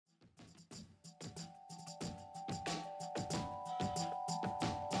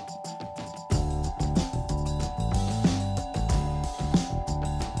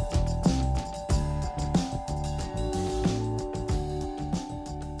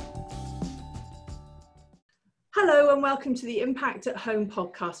Hello and welcome to the Impact at Home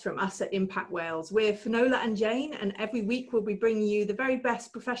podcast from us at Impact Wales. We're Finola and Jane, and every week we'll be bringing you the very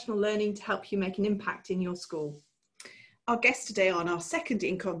best professional learning to help you make an impact in your school. Our guest today on our second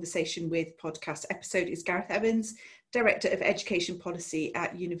In Conversation With podcast episode is Gareth Evans, Director of Education Policy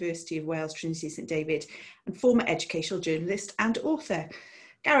at University of Wales, Trinity St David, and former educational journalist and author.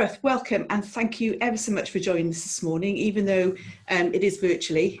 Gareth, welcome, and thank you ever so much for joining us this morning, even though it is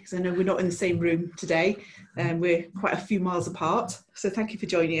virtually, because I know we're not in the same room today. We're quite a few miles apart, so thank you for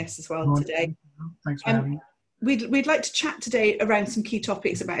joining us as well today. Thanks for having me. We'd like to chat today around some key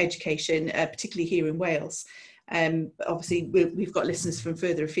topics about education, particularly here in Wales. Obviously, we've got listeners from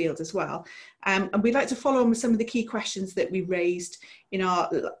further afield as well. And we'd like to follow on with some of the key questions that we raised in our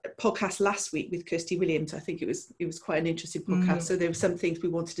podcast last week with Kirsty Williams. I think it was quite an interesting podcast. So there were some things we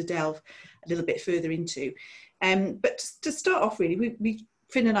wanted to delve a little bit further into. But to start off, really,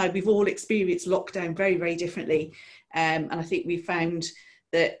 Finn and I, we've all experienced lockdown very, very differently. And I think we found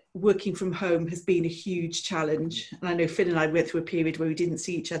that working from home has been a huge challenge. And I know Finn and I went through a period where we didn't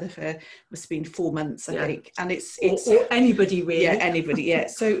see each other for, must have been 4 months, I think. And it's or anybody really. Yeah, anybody, yeah.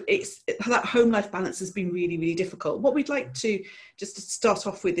 So that home life balance has been really, really difficult. What we'd like to just to start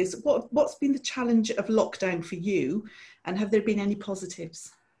off with is what's been the challenge of lockdown for you? And have there been any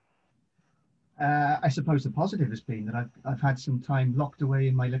positives? I suppose the positive has been that I've had some time locked away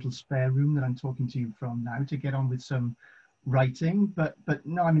in my little spare room that I'm talking to you from now to get on with some writing, but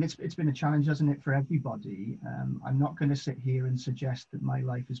no, I mean it's been a challenge, hasn't it, for everybody. I'm not going to sit here and suggest that my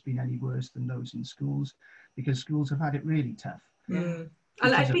life has been any worse than those in schools, because schools have had it really tough. And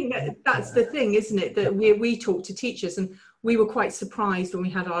I think that's the thing, isn't it, that we talk to teachers, and we were quite surprised when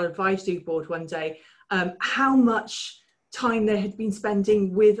we had our advisory board one day how much time they had been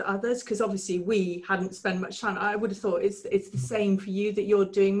spending with others, because obviously we hadn't spent much time. I would have thought it's the same for you, that you're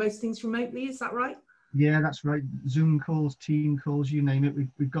doing most things remotely, is that right? Yeah, that's right. Zoom calls, team calls, you name it.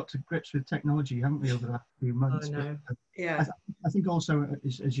 We've got to grips with technology, haven't we, over the last few months? I know. Yeah. I think also,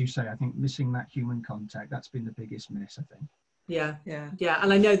 as you say, I think missing that human contact, that's been the biggest miss, I think. Yeah.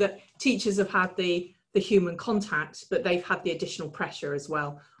 And I know that teachers have had the human contact, but they've had the additional pressure as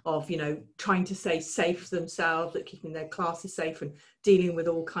well of, trying to stay safe themselves, that keeping their classes safe and dealing with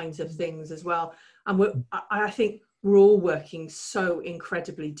all kinds of things as well. And I think we're all working so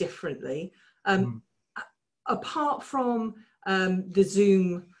incredibly differently. Apart from the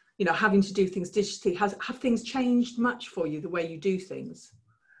Zoom, having to do things digitally, have things changed much for you, the way you do things?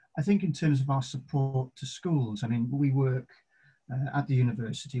 I think in terms of our support to schools, I mean, we work at the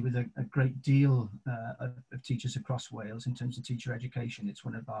university with a great deal of teachers across Wales in terms of teacher education. It's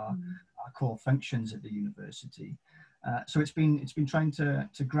one of our core functions at the university. So it's been trying to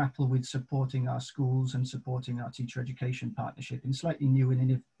grapple with supporting our schools and supporting our teacher education partnership in slightly new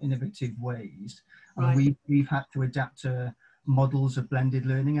and innovative ways. Right. And we've had to adapt to models of blended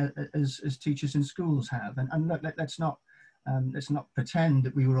learning as teachers in schools have. And look, let's not pretend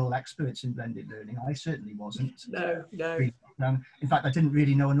that we were all experts in blended learning. I certainly wasn't. No. In fact, I didn't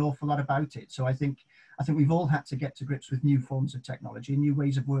really know an awful lot about it. So I think we've all had to get to grips with new forms of technology and new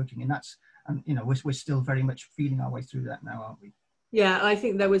ways of working, and we're still very much feeling our way through that now, aren't we? Yeah, I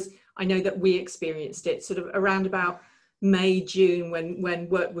think I know that we experienced it sort of around about May, June, when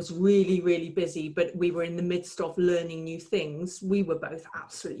work was really, really busy, but we were in the midst of learning new things. We were both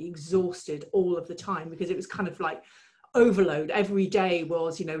absolutely exhausted all of the time, because it was kind of like overload. Every day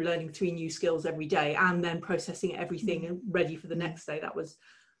was, learning 3 new skills every day, and then processing everything and ready for the next day. That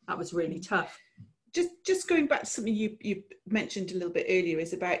was really tough. Just going back to something you mentioned a little bit earlier,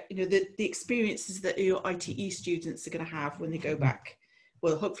 is about the experiences that your ITE students are going to have when they go back.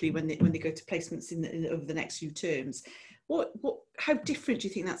 Well, hopefully when they go to placements over the next few terms. How different do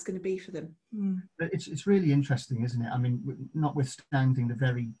you think that's going to be for them? It's really interesting, isn't it? I mean, notwithstanding the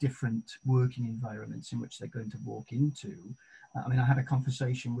very different working environments in which they're going to walk into. I mean, I had a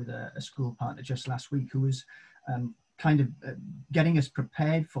conversation with a school partner just last week who was getting us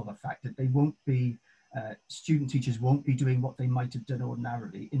prepared for the fact that they won't be, student teachers won't be doing what they might have done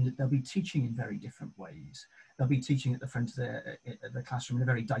ordinarily, in that they'll be teaching in very different ways. They'll be teaching at the front of the classroom in a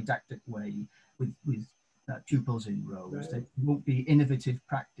very didactic way with pupils in rows. Right. There won't be innovative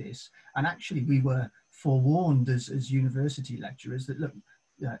practice. And actually we were forewarned as university lecturers that, look,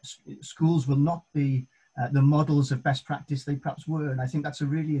 schools will not be the models of best practice they perhaps were. And I think that's a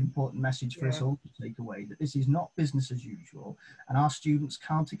really important message for us all to take away, that this is not business as usual, and our students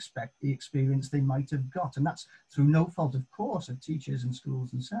can't expect the experience they might have got. And that's through no fault, of course, of teachers and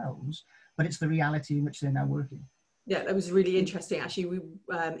schools themselves, but it's the reality in which they're now working. Yeah, that was really interesting. Actually, we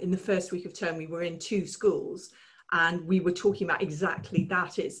in the first week of term, we were in 2 schools, and we were talking about exactly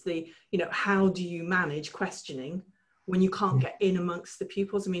that. It's the, you know, how do you manage questioning when you can't get in amongst the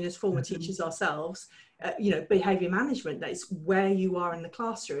pupils? I mean, as former teachers ourselves, you know, behaviour management, that is where you are in the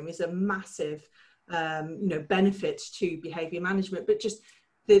classroom, is a massive, you know, benefit to behaviour management. But just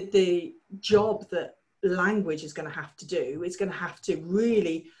the job that language is going to have to do is going to have to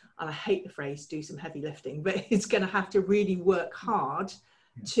really, and I hate the phrase do some heavy lifting, but it's going to have to really work hard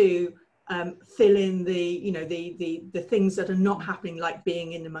to fill in the, you know, the things that are not happening, like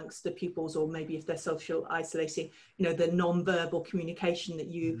being in amongst the pupils, or maybe if they're social isolating, you know, the non-verbal communication that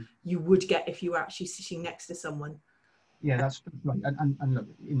you would get if you were actually sitting next to someone. Yeah, that's right. And look,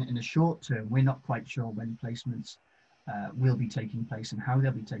 in the short term, we're not quite sure when placements will be taking place and how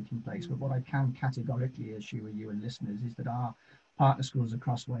they'll be taking place. But what I can categorically assure you and listeners is that our partner schools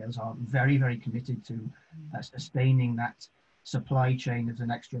across Wales are very, very committed to sustaining that supply chain of the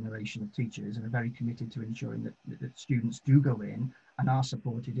next generation of teachers, and are very committed to ensuring that students do go in and are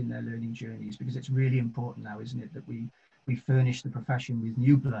supported in their learning journeys, because it's really important now, isn't it, that we furnish the profession with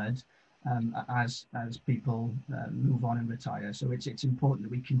new blood as people move on and retire. So it's important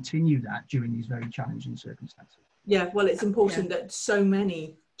that we continue that during these very challenging circumstances. Yeah, well, it's important that so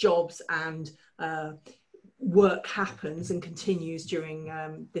many jobs and work happens and continues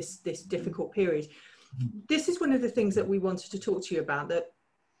during this difficult period. This is one of the things that we wanted to talk to you about, that,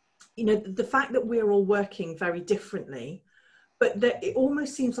 you know, the fact that we're all working very differently, but that it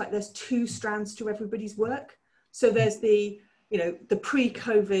almost seems like there's two strands to everybody's work. So there's the, you know, the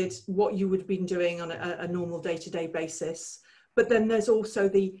pre-COVID, what you would have been doing on a normal day-to-day basis, but then there's also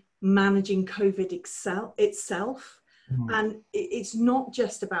the managing COVID itself. And it's not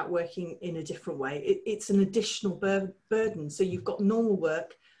just about working in a different way, it's an additional burden. So you've got normal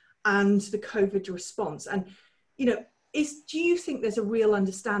work and the COVID response. And, you know, do you think there's a real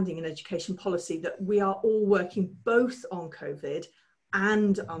understanding in education policy that we are all working both on COVID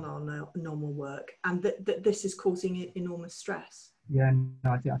and on our normal work, and that this is causing enormous stress? Yeah,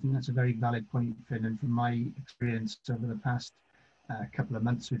 no, I think that's a very valid point, Finn. And from my experience over the past couple of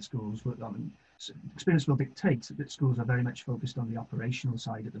months with schools, experience will dictate that schools are very much focused on the operational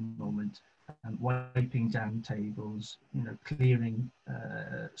side at the moment, wiping down tables, you know, clearing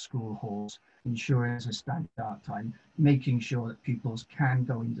school halls, ensuring there's a start time, making sure that pupils can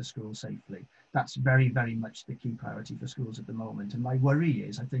go into school safely. That's very, very much the key priority for schools at the moment. And my worry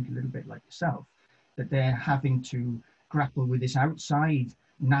is, I think a little bit like yourself, that they're having to grapple with this outside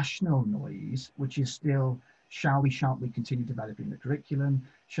national noise, which is still, shall we, shan't we continue developing the curriculum?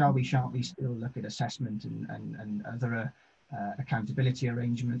 Shall we, shan't we still look at assessment and other accountability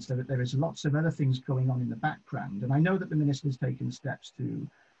arrangements? There is lots of other things going on in the background. And I know that the Minister's taken steps to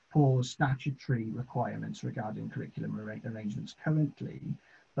pause statutory requirements regarding curriculum arrangements currently.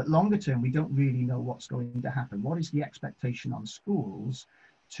 But longer term, we don't really know what's going to happen. What is the expectation on schools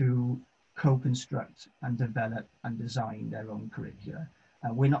to co-construct and develop and design their own curricula?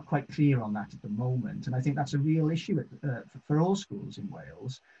 We're not quite clear on that at the moment. And I think that's a real issue for all schools in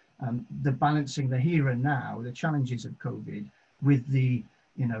Wales. The balancing the here and now, the challenges of COVID, with the,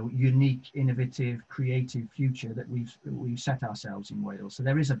 you know, unique, innovative, creative future that we've set ourselves in Wales. So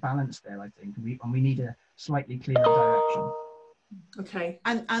there is a balance there, I think, and we need a slightly clearer direction. Okay.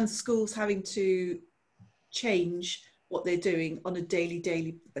 And schools having to change what they're doing on a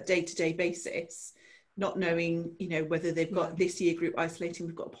day-to-day basis, not knowing, you know, whether they've got this year group isolating,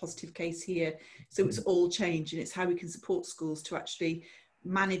 we've got a positive case here. So it's all change, and it's how we can support schools to actually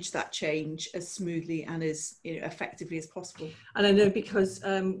manage that change as smoothly and as, you know, effectively as possible. And I know, because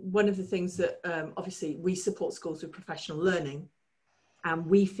one of the things that obviously we support schools with professional learning, and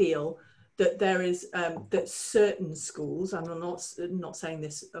we feel that there is that certain schools, and I'm not saying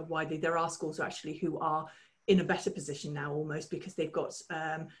this widely, there are schools actually who are in a better position now, almost because they've got,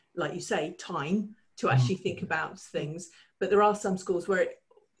 like you say, time to actually think about things. But there are some schools where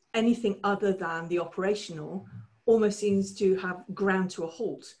anything other than the operational almost seems to have ground to a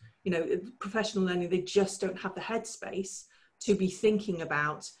halt. You know, professional learning, they just don't have the headspace to be thinking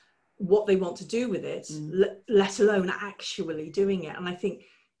about what they want to do with it, let alone actually doing it. And I think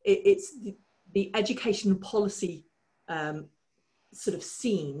it's the education policy sort of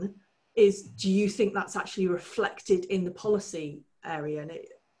scene is, do you think that's actually reflected in the policy area? And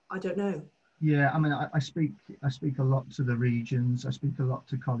I don't know. Yeah, I mean, I speak a lot to the regions, I speak a lot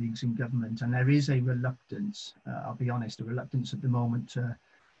to colleagues in government, and there is a reluctance, I'll be honest, a reluctance at the moment to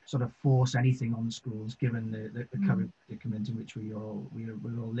sort of force anything on schools, given the current predicament in which we're all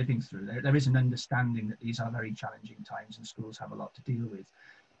living through. There is an understanding that these are very challenging times and schools have a lot to deal with.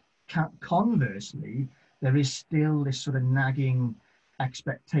 Conversely, there is still this sort of nagging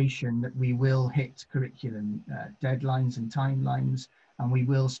expectation that we will hit curriculum deadlines and timelines, and we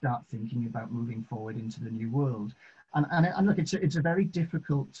will start thinking about moving forward into the new world. And look, it's a very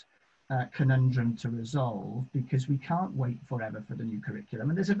difficult conundrum to resolve, because we can't wait forever for the new curriculum.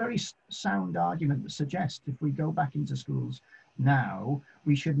 And there's a very sound argument that suggests if we go back into schools now,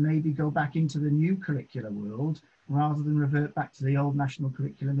 we should maybe go back into the new curricular world rather than revert back to the old national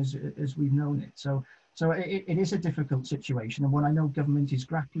curriculum as we've known it. So it is a difficult situation, and what I know government is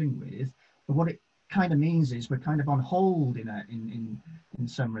grappling with. But what it kind of means is we're kind of on hold in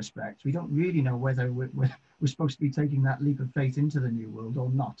some respects. We don't really know whether we're supposed to be taking that leap of faith into the new world or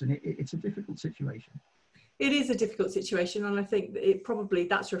not, and it's a difficult situation. It is a difficult situation, and I think that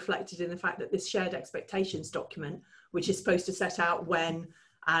that's reflected in the fact that this shared expectations document, which is supposed to set out when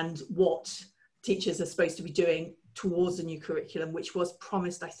and what teachers are supposed to be doing towards a new curriculum, which was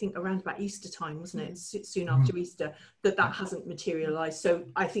promised, I think, around about Easter time, wasn't it? Soon after Easter, that hasn't materialised. So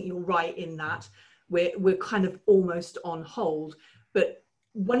I think you're right in that we're kind of almost on hold. But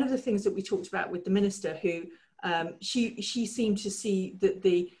one of the things that we talked about with the minister, who she seemed to see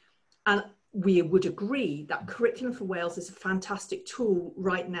that and we would agree that Curriculum for Wales is a fantastic tool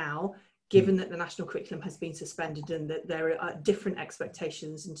right now, given that the national curriculum has been suspended and that there are different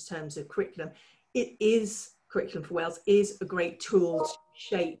expectations in terms of curriculum. Curriculum for Wales is a great tool to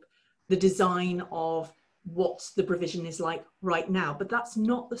shape the design of what the provision is like right now, but that's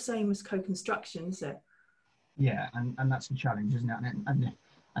not the same as co-construction, is it? Yeah, and that's the challenge, isn't it?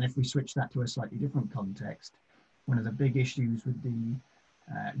 And if we switch that to a slightly different context, one of the big issues with the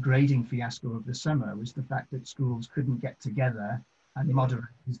grading fiasco of the summer was the fact that schools couldn't get together and moderate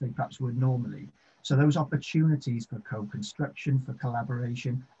as they perhaps would normally. So those opportunities for co-construction, for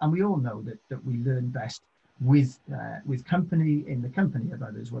collaboration, and we all know that we learn best with company, in the company of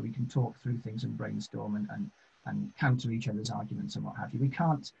others, where we can talk through things and brainstorm and counter each other's arguments and what have you. We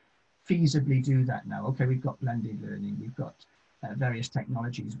can't feasibly do that now. Okay, we've got blended learning, we've got various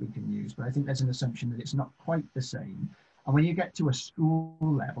technologies we can use, but I think there's an assumption that it's not quite the same. And when you get to a school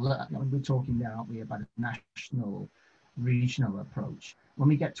level, we're talking now, aren't we, about a national, regional approach. When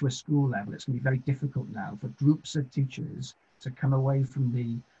we get to a school level, it's going to be very difficult now for groups of teachers to come away from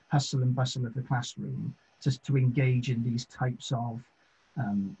the hustle and bustle of the classroom to engage in these types of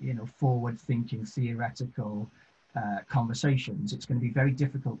forward-thinking, theoretical conversations. It's going to be very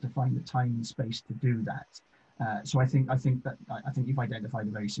difficult to find the time and space to do that. So I think you've identified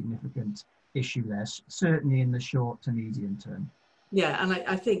a very significant issue there, certainly in the short to medium term. Yeah, and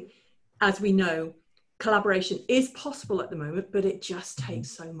I think, as we know, collaboration is possible at the moment, but it just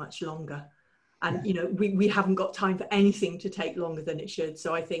takes so much longer. And we haven't got time for anything to take longer than it should.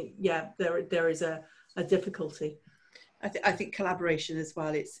 So I think, there is a difficulty. I think collaboration as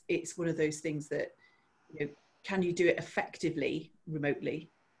well, it's one of those things that, can you do it effectively remotely?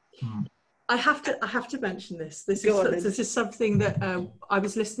 I have to mention this. This is something that I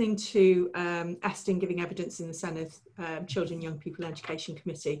was listening to Estin giving evidence in the Senedd Children, Young People Education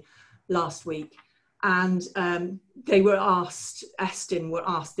Committee last week. And Estin were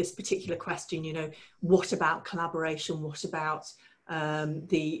asked this particular question, what about collaboration? What about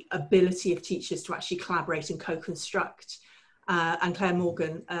the ability of teachers to actually collaborate and co-construct? And Claire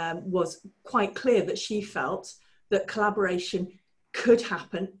Morgan was quite clear that she felt that collaboration could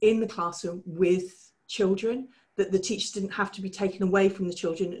happen in the classroom with children, that the teachers didn't have to be taken away from the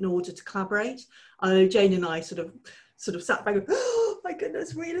children in order to collaborate. I know Jane and I sort of sat back and, oh my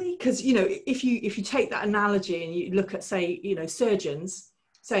goodness, really? Because if you take that analogy and you look at, say, surgeons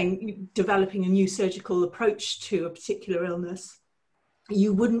saying developing a new surgical approach to a particular illness,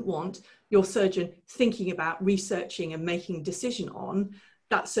 you wouldn't want your surgeon thinking about researching and making a decision on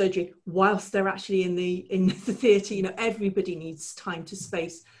that surgery whilst they're actually in the theatre. Everybody needs time to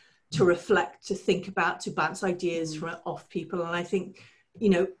space to reflect, to think about, to bounce ideas off people. And I think,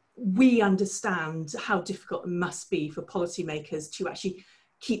 we understand how difficult it must be for policymakers to actually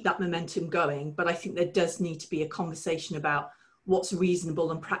keep that momentum going. But I think there does need to be a conversation about what's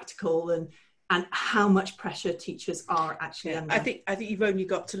reasonable and practical and how much pressure teachers are actually under. I think you've only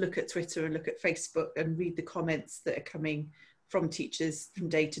got to look at Twitter and look at Facebook and read the comments that are coming from teachers from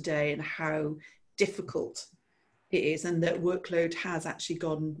day to day and how difficult it is, and that workload has actually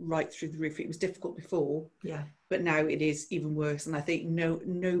gone right through the roof. It was difficult before, but now it is even worse. And I think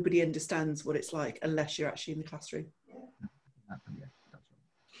nobody understands what it's like unless you're actually in the classroom.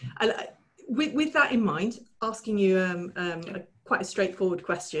 And with that in mind, asking you quite a straightforward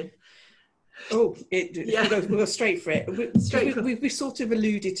question. We'll go straight for it. We've sort of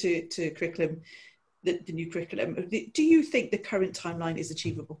alluded to curriculum, the new curriculum. Do you think the current timeline is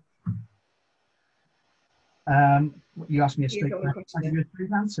achievable? You asked me a straight question.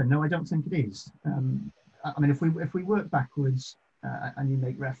 answer. No, I don't think it is. I mean, if we work backwards, and you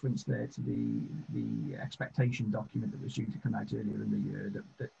make reference there to the expectation document that was due to come out earlier in the year,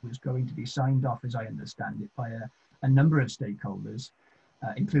 that was going to be signed off, as I understand it, by a number of stakeholders,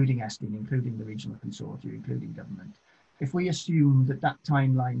 including ESTIN, including the regional consortia, including government. If we assume that that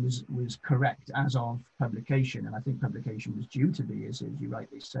timeline was correct as of publication, and I think publication was due to be, as you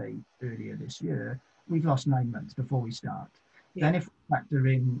rightly say, earlier this year, we've lost 9 months before we start. Yeah. Then if we factor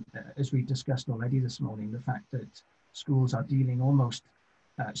in, as we've discussed already this morning, the fact that schools are dealing almost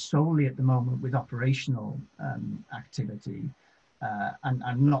solely at the moment with operational activity,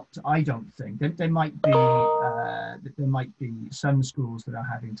 and not, I don't think, there might be some schools that are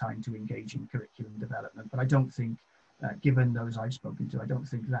having time to engage in curriculum development, but I don't think, given those I've spoken to, I don't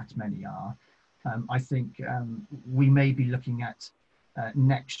think that many are. I think we may be looking at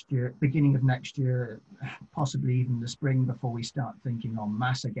next year, beginning of next year, possibly even the spring, before we start thinking en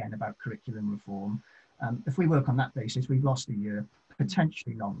masse again about curriculum reform. If we work on that basis, we've lost a year,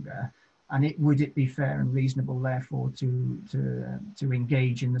 potentially longer, and would it be fair and reasonable, therefore, to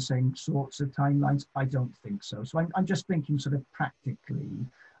engage in the same sorts of timelines? I don't think so. So I'm just thinking sort of practically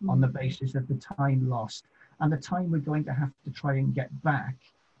on the basis of the time lost and the time we're going to have to try and get back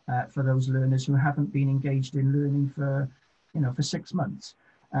for those learners who haven't been engaged in learning for 6 months.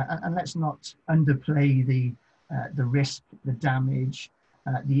 And let's not underplay the risk, the damage,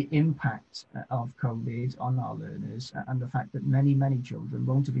 the impact of COVID on our learners, and the fact that many children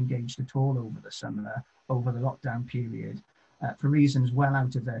won't have engaged at all over the summer, over the lockdown period, for reasons well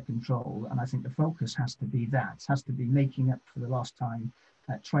out of their control. And I think the focus has to be making up for the lost time,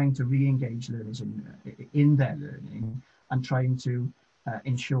 trying to re-engage learners in their learning, and trying to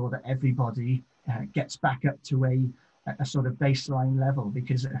ensure that everybody gets back up to a sort of baseline level,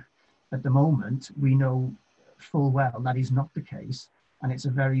 because at the moment we know full well that is not the case. And it's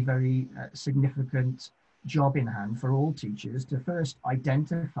a very significant job in hand for all teachers to first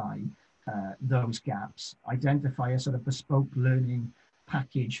identify those gaps, identify a sort of bespoke learning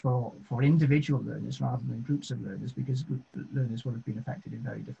package for individual learners rather than groups of learners, because learners will have been affected in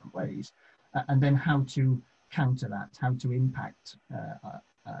very different ways, and then how to counter that, how to impact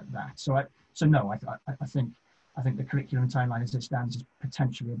that. So no, I think the curriculum timeline as it stands is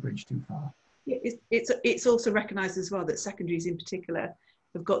potentially a bridge too far. Yeah, it's also recognised as well that secondaries in particular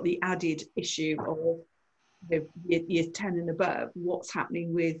have got the added issue of year 10 and above, what's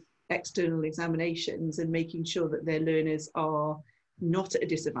happening with external examinations and making sure that their learners are not at a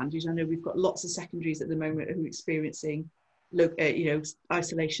disadvantage. I know we've got lots of secondaries at the moment who are experiencing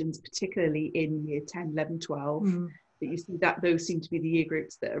isolations, particularly in year 10, 11, 12, that you see that those seem to be the year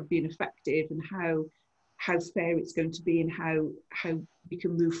groups that are being affected, and how fair it's going to be, and how we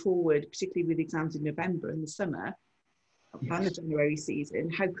can move forward, particularly with exams in November and the summer, yes, and the January season.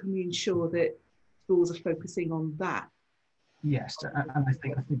 How can we ensure that schools are focusing on that? Yes, and I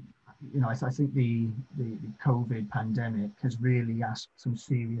think the COVID pandemic has really asked some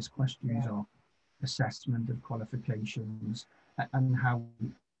serious questions of assessment of qualifications and how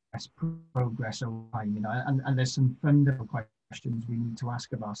we progress over time. And there's some fundamental questions we need to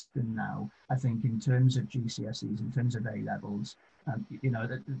ask of us now, I think, in terms of GCSEs, in terms of A levels,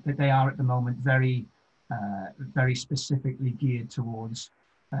 that they are at the moment very specifically geared towards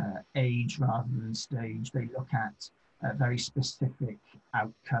age rather than stage. They look at very specific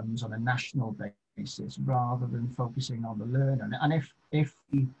outcomes on a national basis rather than focusing on the learner. And if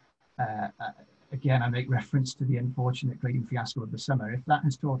again, I make reference to the unfortunate grading fiasco of the summer, if that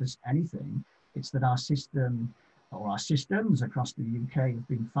has taught us anything, it's that our system, or our systems across the UK, have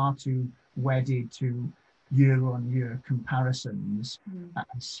been far too wedded to year-on-year comparisons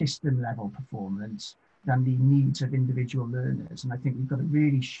and system-level performance than the needs of individual learners. And I think we've got to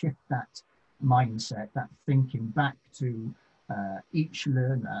really shift that mindset, that thinking back to each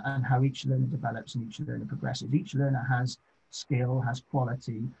learner and how each learner develops and each learner progresses. Each learner has skill, has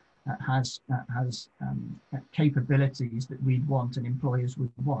quality, has capabilities that we'd want and employers would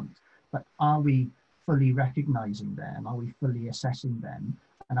want. But are we fully recognizing them? Are we fully assessing them?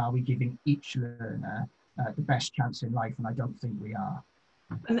 And are we giving each learner the best chance in life? And I don't think we are.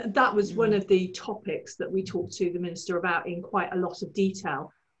 And that was one of the topics that we talked to the Minister about in quite a lot of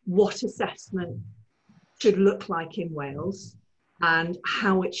detail: what assessment should look like in Wales and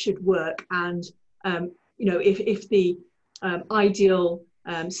how it should work. And, if the ideal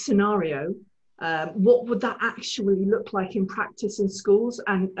scenario, what would that actually look like in practice in schools,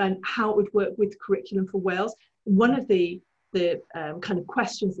 and how it would work with curriculum for Wales. One of the kind of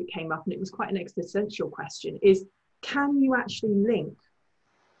questions that came up, and it was quite an existential question, is can you actually link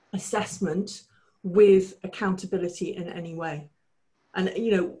assessment with accountability in any way? And,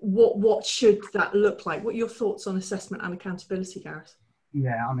 you know, what should that look like? What are your thoughts on assessment and accountability, Gareth?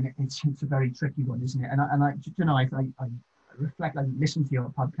 Yeah, I mean, it's a very tricky one, isn't it? And I you know, I reflect. I listened to your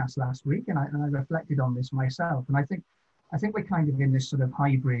podcast last week, and I reflected on this myself. And I think we're kind of in this sort of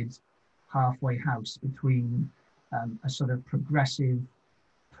hybrid, halfway house between a sort of progressive,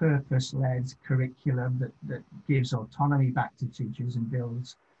 purpose-led curriculum that gives autonomy back to teachers and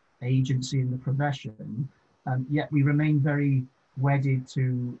builds agency in the profession, yet we remain very wedded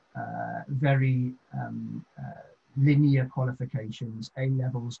to very linear qualifications, A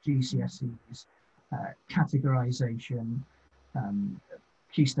levels, GCSEs, categorization,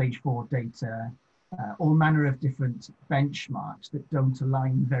 key stage 4 data, all manner of different benchmarks that don't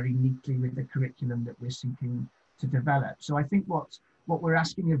align very neatly with the curriculum that we're seeking to develop. So I think what we're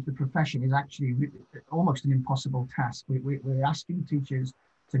asking of the profession is actually almost an impossible task. We're asking teachers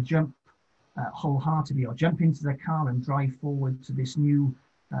to jump wholeheartedly, or jump into the car and drive forward to this new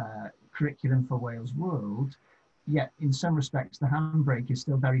curriculum for Wales World. Yet in some respects the handbrake is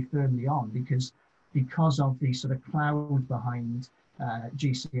still very firmly on because of the sort of cloud behind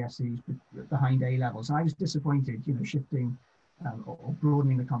GCSEs, behind A levels. And I was disappointed, you know, shifting or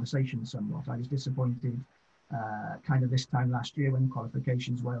broadening the conversation somewhat. I was disappointed kind of this time last year when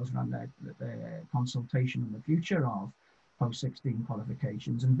Qualifications Wales ran their consultation on the future of post-16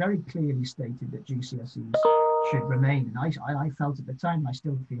 qualifications and very clearly stated that GCSEs should remain. And I felt at the time, I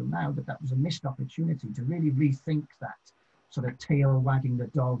still feel now, that was a missed opportunity to really rethink that sort of tail wagging the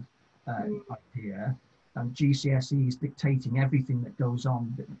dog idea, and GCSEs dictating everything that goes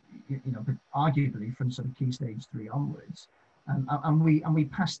on, you know, but arguably from sort of key stage 3 onwards, and we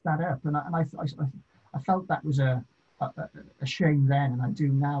passed that up, and I felt that was a shame then, and I do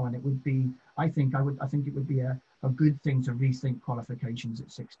now, and it would be, I think it would be a good thing to rethink qualifications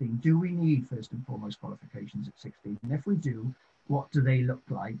at 16. Do we need first and foremost qualifications at 16? And if we do, what do they look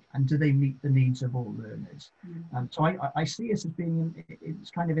like, and do they meet the needs of all learners? So I see us as being it's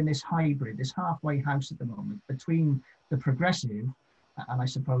kind of in this hybrid, this halfway house at the moment between the progressive and I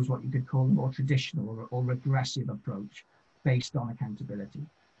suppose what you could call the more traditional or regressive approach based on accountability.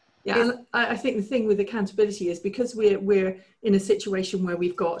 Yeah, and I think the thing with accountability is because we're in a situation where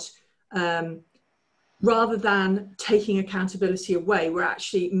we've got rather than taking accountability away, we're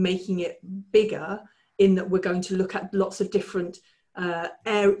actually making it bigger in that we're going to look at lots of different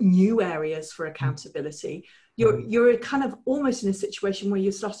new areas for accountability. You're kind of almost in a situation where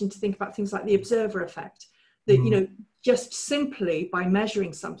you're starting to think about things like the observer effect, that, you know, just simply by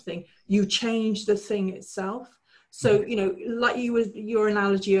measuring something, you change the thing itself. So, you know, like your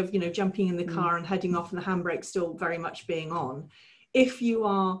analogy of, you know, jumping in the car and heading off and the handbrake still very much being on. If you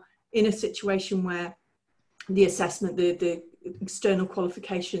are in a situation where the assessment, the external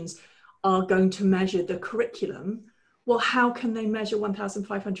qualifications are going to measure the curriculum, well, how can they measure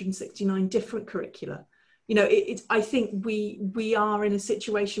 1,569 different curricula? You know, I think we are in a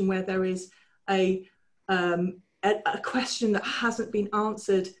situation where there is a question that hasn't been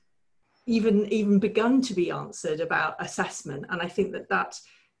answered, even begun to be answered, about assessment. And I think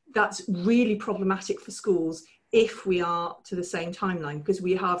that's really problematic for schools if we are to the same timeline, because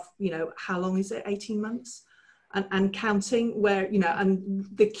we have, you know, how long is it, 18 months and counting, where, you know, and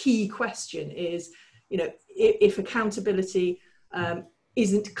the key question is, you know, if accountability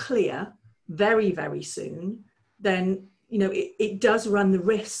isn't clear very, very soon, then, you know, it does run the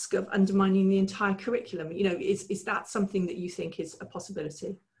risk of undermining the entire curriculum. You know, is that something that you think is a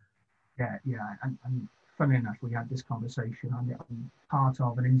possibility? Yeah, and funny enough, we had this conversation. I'm part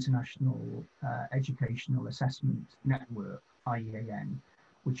of an international educational assessment network, IEAN,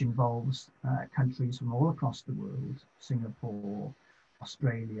 which involves countries from all across the world: Singapore,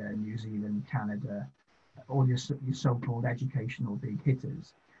 Australia, New Zealand, Canada, all your so-called educational big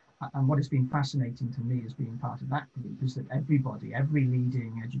hitters. And what has been fascinating to me as being part of that group is that every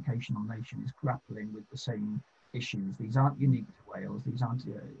leading educational nation is grappling with the same issues. These aren't unique to Wales, these aren't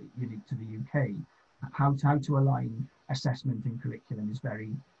unique to the UK. How to align assessment and curriculum is very,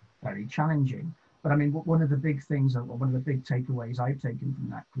 very challenging. But I mean, one of the big things, or one of the big takeaways I've taken from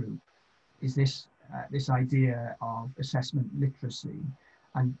that group is this idea of assessment literacy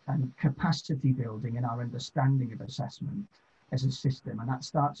and capacity building in our understanding of assessment as a system. And that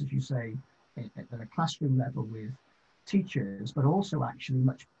starts, as you say, at a classroom level with teachers, but also actually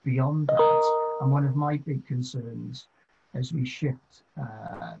much beyond that. And one of my big concerns as we shift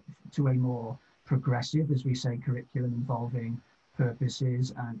to a more progressive, as we say, curriculum involving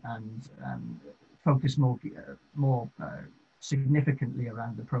purposes and focus more significantly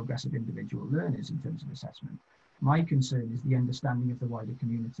around the progress of individual learners in terms of assessment. My concern is the understanding of the wider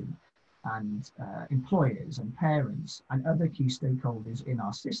community. and employers and parents and other key stakeholders in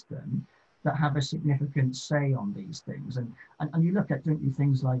our system that have a significant say on these things. And you look at, don't you,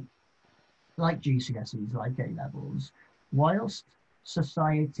 things like GCSEs, like A levels, whilst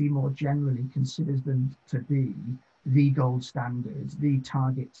society more generally considers them to be the gold standards, the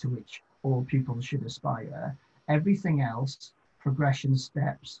target to which all pupils should aspire, everything else, progression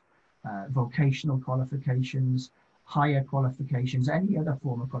steps, vocational qualifications, higher qualifications, any other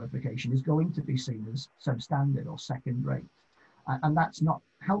form of qualification is going to be seen as substandard or second rate. And that's not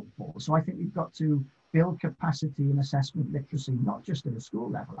helpful. So I think we've got to build capacity in assessment literacy, not just at a school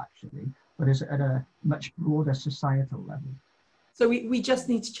level, actually, but at a much broader societal level. So we just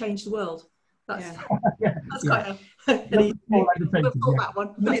need to change the world. That's, that's quite that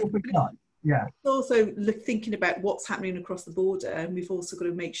one. Yeah. Also thinking about what's happening across the border, and we've also got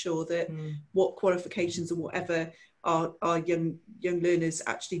to make sure that what qualifications or whatever our young learners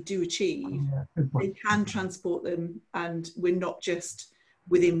actually do achieve, they can transport them, and we're not just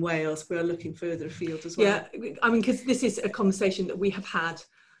within Wales, we are looking further afield as well. Yeah, I mean, because this is a conversation that we have had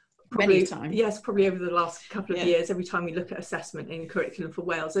probably, many times. Yes, probably over the last couple of years, every time we look at assessment in curriculum for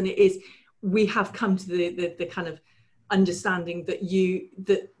Wales. And it is, we have come to the kind of understanding that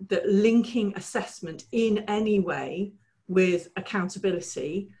that linking assessment in any way with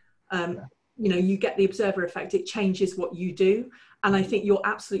accountability, you know, you get the observer effect, it changes what you do. And I think you're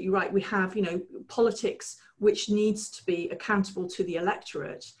absolutely right. We have, you know, politics, which needs to be accountable to the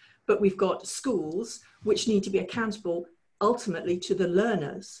electorate, but we've got schools which need to be accountable ultimately to the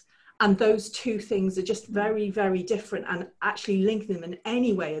learners. And those two things are just very, very different, and actually linking them in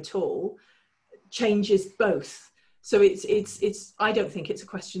any way at all changes both. So it's I don't think it's a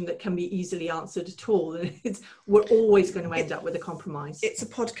question that can be easily answered at all. We're always going to end up with a compromise. It's a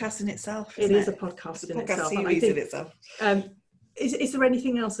podcast in itself. It is a podcast in itself. Series in itself. Is there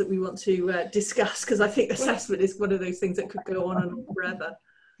anything else that we want to discuss? Because I think assessment is one of those things that could go on and on forever.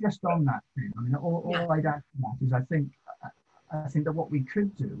 Just on that, I mean, all I'd add to that is I think that what we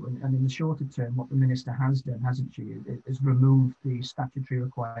could do, and in the shorter term, what the Minister has done, hasn't she, is removed the statutory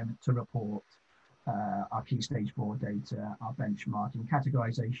requirement to report our key stage 4 data, our benchmarking.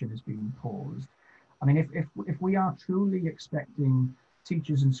 Categorisation has been paused. I mean, if we are truly expecting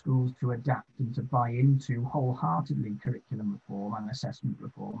teachers and schools to adapt and to buy into wholeheartedly curriculum reform and assessment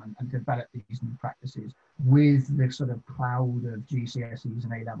reform and develop these new practices with the sort of cloud of GCSEs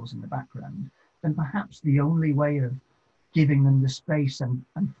and A levels in the background, then perhaps the only way of giving them the space and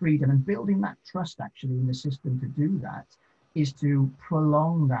freedom and building that trust actually in the system to do that is to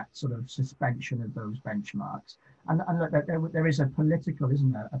prolong that sort of suspension of those benchmarks. And look, there is a political,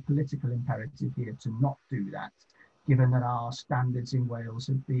 isn't there, a political imperative here to not do that, given that our standards in Wales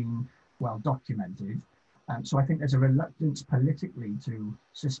have been well documented. So I think there's a reluctance politically to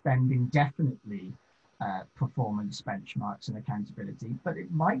suspend indefinitely performance benchmarks and accountability, but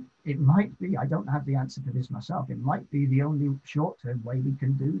it might be, I don't have the answer to this myself, it might be the only short-term way we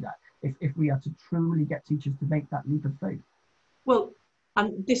can do that if we are to truly get teachers to make that leap of faith. Well,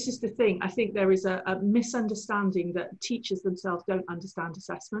 and this is the thing, I think there is a misunderstanding that teachers themselves don't understand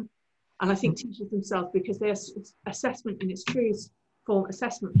assessment. And I think teachers themselves, because their assessment in its truest form,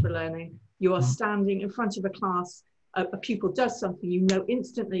 assessment for learning, you are standing in front of a class, a pupil does something, you know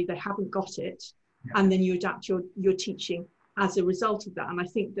instantly they haven't got it, and then you adapt your teaching as a result of that. And I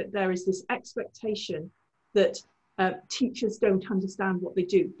think that there is this expectation that teachers don't understand what they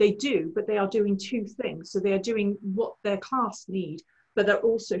do. They do, but they are doing two things. So they are doing what their class need, but they're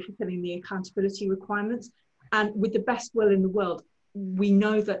also fulfilling the accountability requirements. And with the best will in the world, we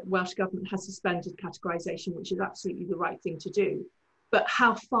know that Welsh Government has suspended categorisation, which is absolutely the right thing to do. But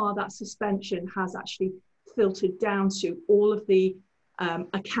how far that suspension has actually filtered down to all of the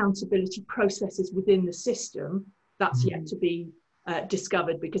accountability processes within the system, that's yet to be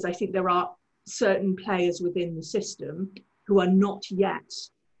discovered, because I think there are certain players within the system who are not yet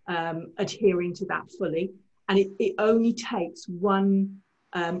adhering to that fully. And it only takes one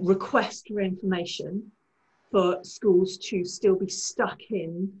request for information for schools to still be stuck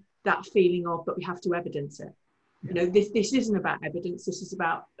in that feeling of, but we have to evidence it. You know, this isn't about evidence, this is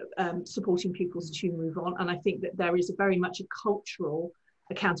about supporting pupils to move on. And I think that there is very much a cultural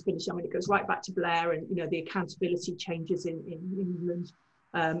accountability. I mean, it goes right back to Blair and, you know, the accountability changes in England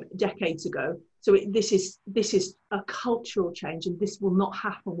decades ago. So this is a cultural change, and this will not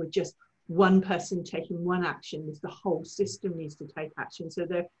happen with just one person taking one action. The whole system needs to take action. So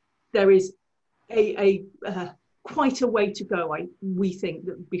there is a quite a way to go, we think,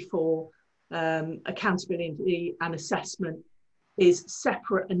 that before accountability and assessment is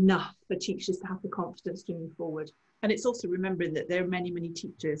separate enough for teachers to have the confidence to move forward. And it's also remembering that there are many, many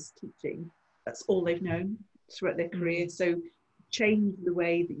teachers teaching. That's all they've known throughout their career. So change the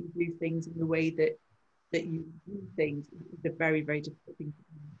way that you do things and the way that you do things is a very, very difficult thing to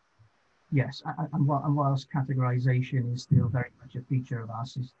do. Yes, and whilst categorisation is still very much a feature of our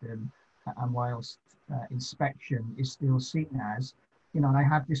system, and whilst inspection is still seen as, you know, and I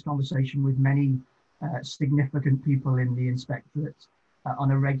have this conversation with many significant people in the inspectorate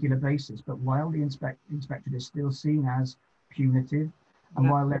on a regular basis, but while the inspectorate is still seen as punitive, and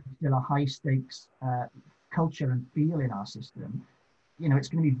while there's still a high stakes culture and feel in our system, you know, it's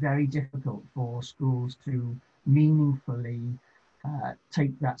going to be very difficult for schools to meaningfully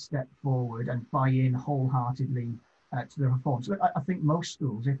take that step forward and buy in wholeheartedly to the reforms. So I think most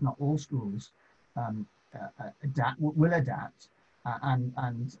schools, if not all schools, will adapt and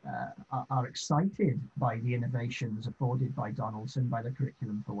are excited by the innovations afforded by Donaldson, by the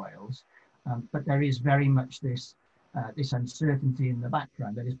Curriculum for Wales. But there is very much this uncertainty in the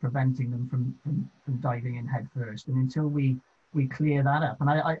background that is preventing them from diving in head first. And until we clear that up, and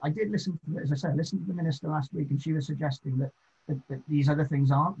I did listen to, as I said, listen to the minister last week, and she was suggesting that these other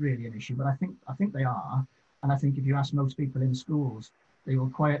things aren't really an issue, but I think they are. And I think if you ask most people in schools, they will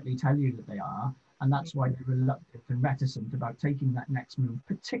quietly tell you that they are. And that's why they're reluctant and reticent about taking that next move,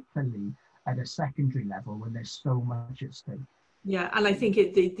 particularly at a secondary level when there's so much at stake. Yeah, and I think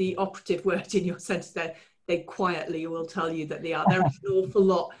the operative word in your sentence there, they quietly will tell you that they are. There is an awful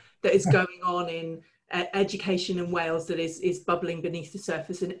lot that is going on in education in Wales that is bubbling beneath the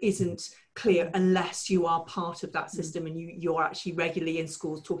surface and isn't clear unless you are part of that system and you're actually regularly in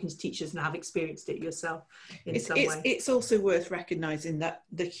schools talking to teachers and have experienced it yourself in some way. It's also worth recognising that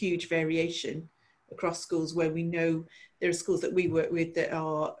the huge variation across schools, where we know there are schools that we work with that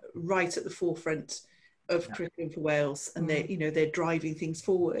are right at the forefront of Curriculum for Wales, and they're driving things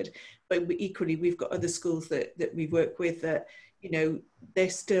forward. But equally, we've got other schools that we work with that, you know, they're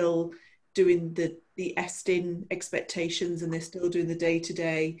still doing the ESTIN expectations, and they're still doing the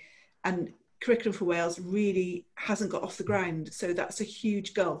day-to-day, and Curriculum for Wales really hasn't got off the ground. So that's a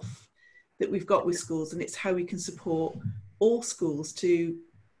huge gulf that we've got with schools, and it's how we can support all schools to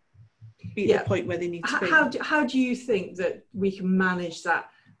be at the point where they need to be. How do you think that we can manage that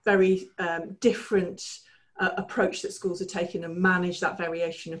very different approach that schools are taking and manage that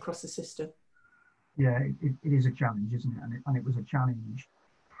variation across the system? Yeah, it is a challenge, isn't it? And it was a challenge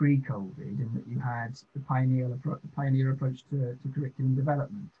pre-COVID, in that you had the pioneer approach to curriculum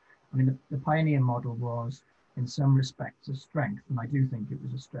development. I mean, the pioneer model was, in some respects, a strength, and I do think it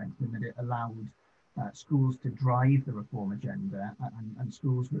was a strength in that it allowed schools to drive the reform agenda, and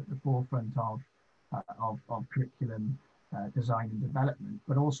schools were at the forefront of curriculum design and development.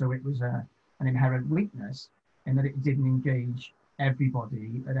 But also it was an inherent weakness in that it didn't engage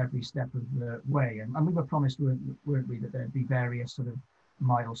everybody at every step of the way. And we were promised, weren't we, that there'd be various sort of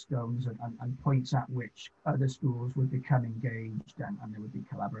milestones and points at which other schools would become engaged, and there would be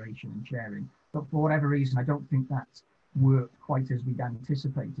collaboration and sharing. But for whatever reason, I don't think that worked quite as we'd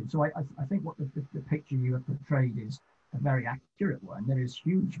anticipated. So I think what the picture you have portrayed is a very accurate one. There is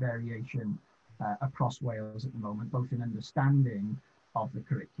huge variation across Wales at the moment, both in understanding of the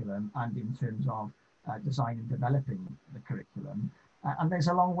curriculum and in terms of design and developing the curriculum. And there's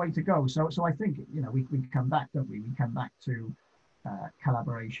a long way to go. So I think, you know, we come back, don't we? We come back to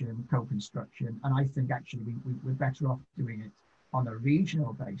collaboration, co-construction, and I think actually we're better off doing it on a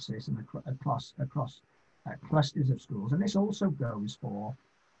regional basis and across clusters of schools. And this also goes for,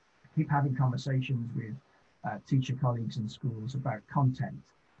 keep having conversations with teacher colleagues in schools about content.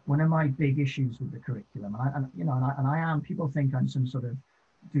 One of my big issues with the curriculum, and I am, people think I'm some sort of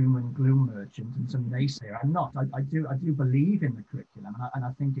doom and gloom merchant and some naysayer. I'm not. I do believe in the curriculum, and I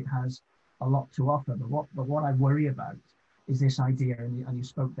think it has a lot to offer. But what I worry about is this idea, and you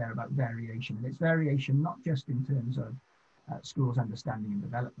spoke there about variation, and it's variation not just in terms of schools' understanding and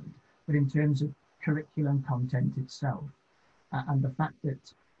development, but in terms of curriculum content itself, and the fact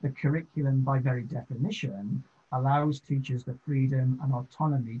that the curriculum, by very definition, allows teachers the freedom and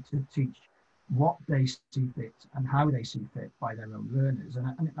autonomy to teach what they see fit and how they see fit by their own learners.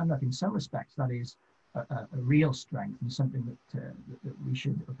 And look, in some respects, that is a real strength and something that we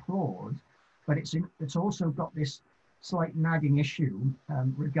should applaud. But it's also got this slight nagging issue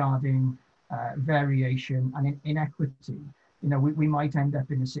regarding variation and inequity. You know, we might end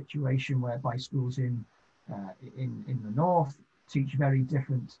up in a situation whereby schools in the north teach very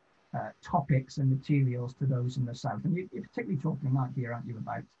different topics and materials to those in the south. And you're particularly talking out here, aren't you,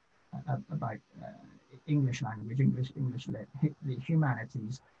 about English language, English lit, the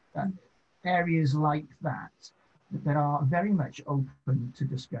humanities, areas like that. that are very much open to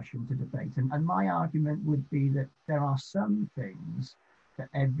discussion, to debate. And my argument would be that there are some things that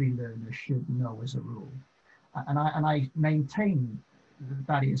every learner should know as a rule. And I maintain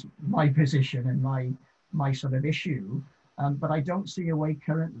that is my position and my sort of issue. But I don't see a way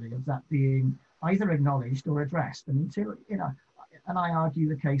currently of that being either acknowledged or addressed. And until, you know, and I argue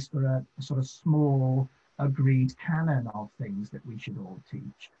the case for a sort of small agreed canon of things that we should all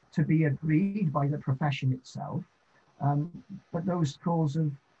teach, to be agreed by the profession itself. But those calls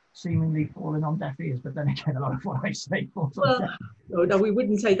have seemingly fallen on deaf ears. But then again, a lot of what I say falls on deaf ears. No, we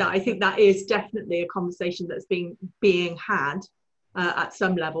wouldn't say that. I think that is definitely a conversation that's being had at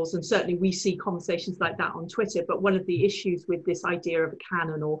some levels, and certainly we see conversations like that on Twitter. But one of the issues with this idea of a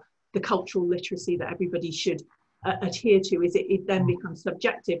canon or the cultural literacy that everybody should adhere to is it then becomes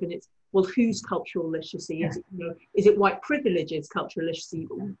subjective, and it's, well, whose cultural literacy is it? You know, is it white privilege's cultural literacy?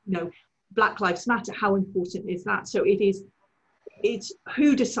 You know, Black Lives Matter, how important is that? So it's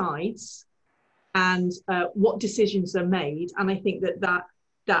who decides and what decisions are made. And I think that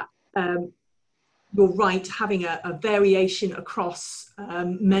you're right, having a variation across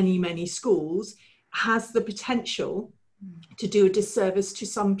many schools has the potential to do a disservice to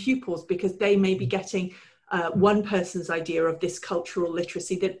some pupils, because they may be getting one person's idea of this cultural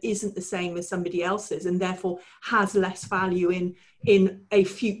literacy that isn't the same as somebody else's, and therefore has less value in a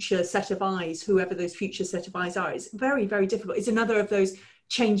future set of eyes, whoever those future set of eyes are. It's very, very difficult. It's another of those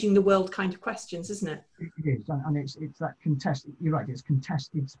changing the world kind of questions, isn't it? It is, and it's that contested, you're right, it's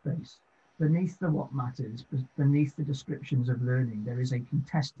contested space. Beneath the what matters, beneath the descriptions of learning, there is a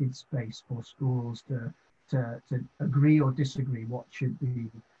contested space for schools to agree or disagree what should be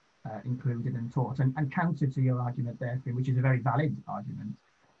included and taught. And counter to your argument there, which is a very valid argument,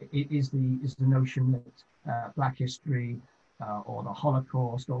 is the notion that Black history or the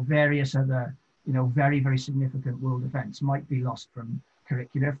Holocaust or various other, you know, very, very significant world events might be lost from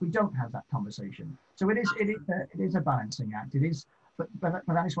curricula if we don't have that conversation. So it is a balancing act. It is, but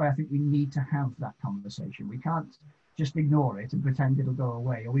that is why I think we need to have that conversation. We can't just ignore it and pretend it'll go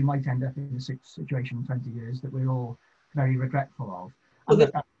away, or we might end up in a situation in 20 years that we're all very regretful of. Well,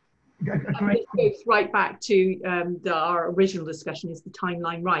 it goes right back to our original discussion, is the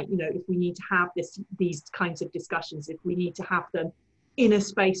timeline right? You know, if we need to have these kinds of discussions, if we need to have them in a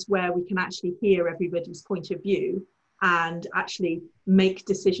space where we can actually hear everybody's point of view and actually make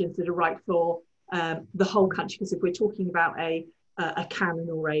decisions that are right for the whole country. Because if we're talking about a canon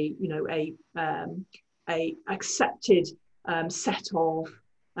or a accepted set of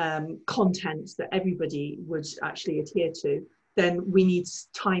contents that everybody would actually adhere to, then we need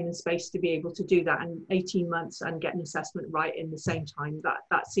time and space to be able to do that. And 18 months and get an assessment right in the same time,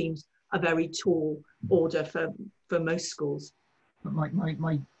 that seems a very tall order for most schools. But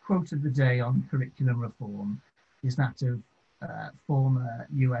my quote of the day on curriculum reform is that of former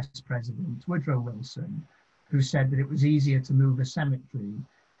US President Woodrow Wilson, who said that it was easier to move a cemetery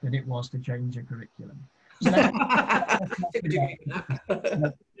than it was to change a curriculum. So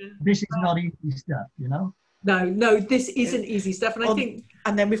this is not easy stuff, you know? No, this isn't easy stuff. And I think...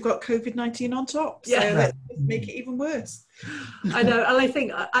 And then we've got COVID-19 on top. So let's make it even worse. I know. And I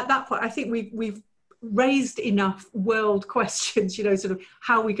think at that point, I think we've raised enough world questions, you know, sort of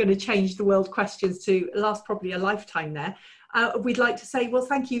how we're going to change the world questions to last probably a lifetime there. We'd like to say, well,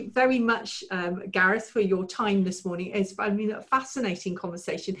 thank you very much, Gareth, for your time this morning. It's been a fascinating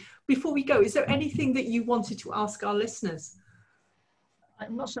conversation. Before we go, is there anything that you wanted to ask our listeners?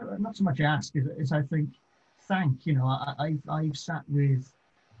 Not so much ask as I think thank. You know, I've sat with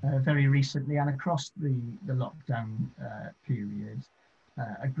very recently and across the lockdown period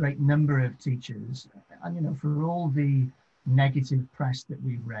a great number of teachers, and you know, for all the negative press that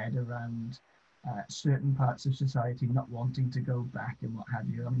we've read around certain parts of society not wanting to go back and what have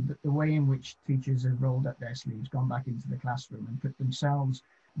you. I mean, the way in which teachers have rolled up their sleeves, gone back into the classroom and put themselves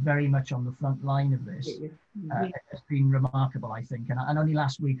very much on the front line of this has been remarkable, I think. And only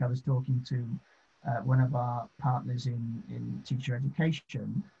last week I was talking to one of our partners in teacher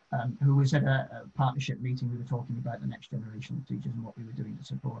education, who was at a partnership meeting. We were talking about the next generation of teachers and what we were doing to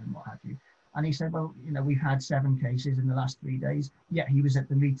support and what have you. And he said, well, you know, we've had 7 cases in the last 3 days. Yeah, he was at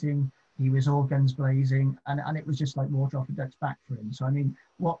the meeting. He was all guns blazing, and it was just like water off a duck's back for him. So, I mean,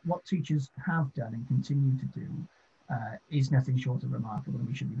 what teachers have done and continue to do is nothing short of remarkable, and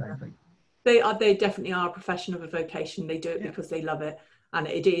we should be very grateful. They definitely are a profession of a vocation. They do it because they love it. And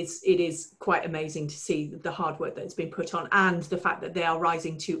it is quite amazing to see the hard work that's been put on, and the fact that they are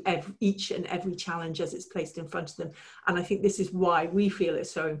rising to each and every challenge as it's placed in front of them. And I think this is why we feel it's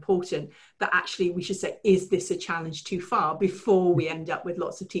so important that actually we should say, is this a challenge too far, before we end up with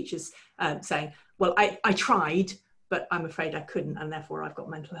lots of teachers saying, well, I tried, but I'm afraid I couldn't, and therefore I've got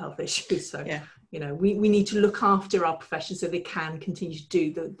mental health issues. So, yeah. you know, we need to look after our profession so they can continue to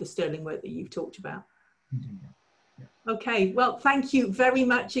do the sterling work that you've talked about. Okay, well, thank you very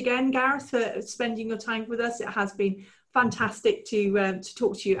much again, Gareth, for spending your time with us. It has been fantastic to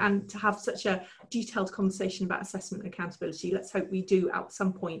talk to you and to have such a detailed conversation about assessment and accountability. Let's hope we do at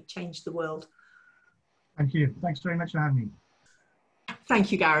some point change the world. Thank you. Thanks very much for having me.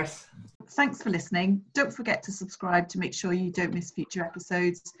 Thank you, Gareth. Thanks for listening. Don't forget to subscribe to make sure you don't miss future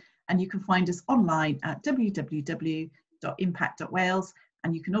episodes. And you can find us online at www.impact.wales.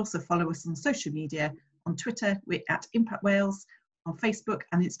 And you can also follow us on social media. On Twitter, we're at Impact Wales. On Facebook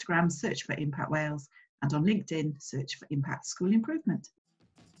and Instagram, search for Impact Wales. And on LinkedIn, search for Impact School Improvement.